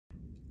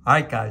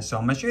Alright guys, so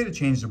I'm going to show you how to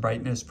change the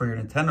brightness for your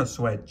Nintendo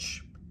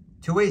Switch.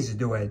 Two ways to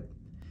do it.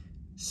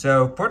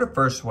 So for the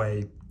first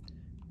way,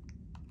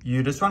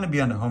 you just want to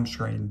be on the home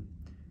screen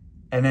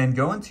and then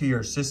go into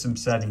your system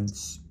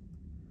settings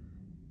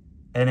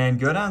and then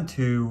go down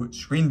to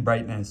screen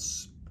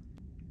brightness.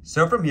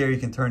 So from here you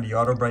can turn the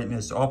auto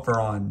brightness off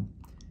or on,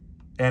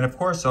 and of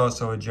course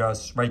also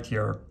adjust right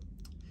here.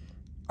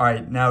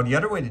 Alright, now the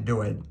other way to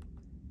do it,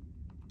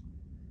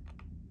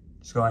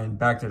 just going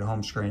back to the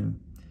home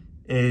screen,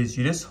 is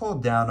you just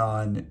hold down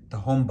on the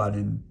home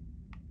button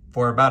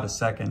for about a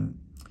second.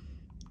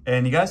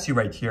 And you guys see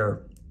right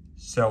here,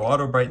 so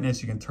auto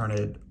brightness, you can turn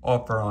it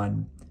off or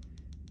on.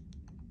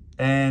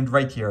 And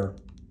right here.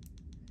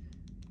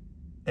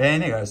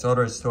 And hey guys, all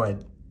there is to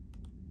it.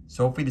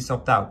 So hopefully this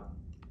helped out.